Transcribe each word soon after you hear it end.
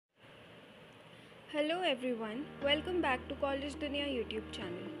Hello everyone, welcome back to Collegedunia YouTube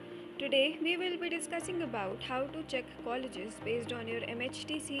channel. Today we will be discussing about how to check colleges based on your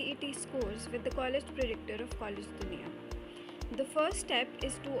MHT CET scores with the College Predictor of Collegedunia. The first step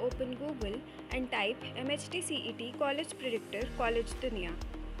is to open Google and type MHT CET College Predictor Collegedunia.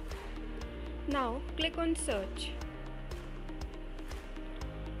 Now click on search.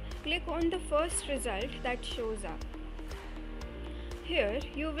 Click on the first result that shows up. Here,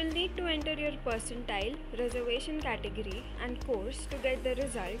 you will need to enter your percentile, reservation category and course to get the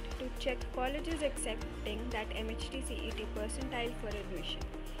result to check colleges accepting that MHT CET percentile for admission.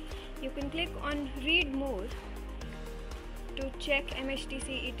 You can click on Read More to check MHT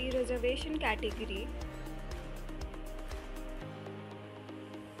CET reservation category.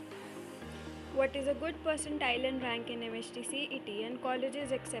 What is a good percentile and rank in MHT CET and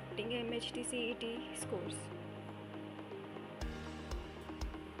colleges accepting MHT CET scores.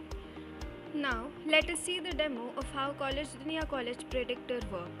 Now, let us see the demo of how Collegedunia College Predictor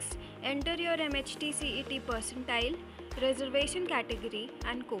works. Enter your MHT CET percentile, reservation category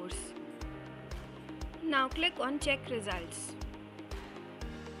and course. Now click on Check Results.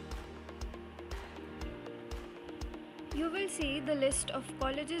 You will see the list of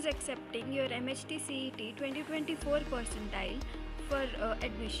colleges accepting your MHT CET 2024 percentile for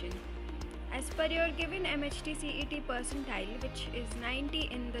admission. As per your given MHT CET percentile, which is 90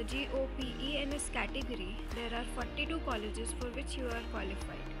 in the GOPENS category, there are 42 colleges for which you are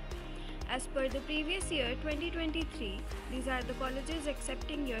qualified. As per the previous year 2023, these are the colleges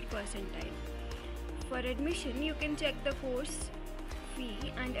accepting your percentile. For admission, you can check the course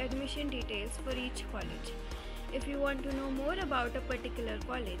fee and admission details for each college. If you want to know more about a particular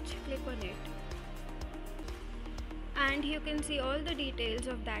college, click on it. And you can see all the details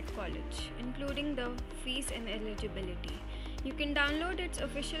of that college, including the fees and eligibility. You can download its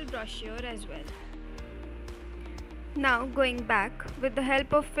official brochure as well. Now going back, with the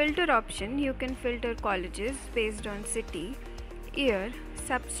help of filter option, you can filter colleges based on city, year,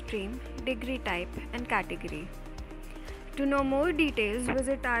 substream, degree type and category. To know more details,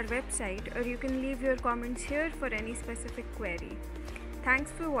 visit our website or you can leave your comments here for any specific query.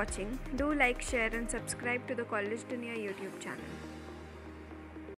 Thanks for watching. Do like, share and subscribe to the Collegedunia YouTube channel.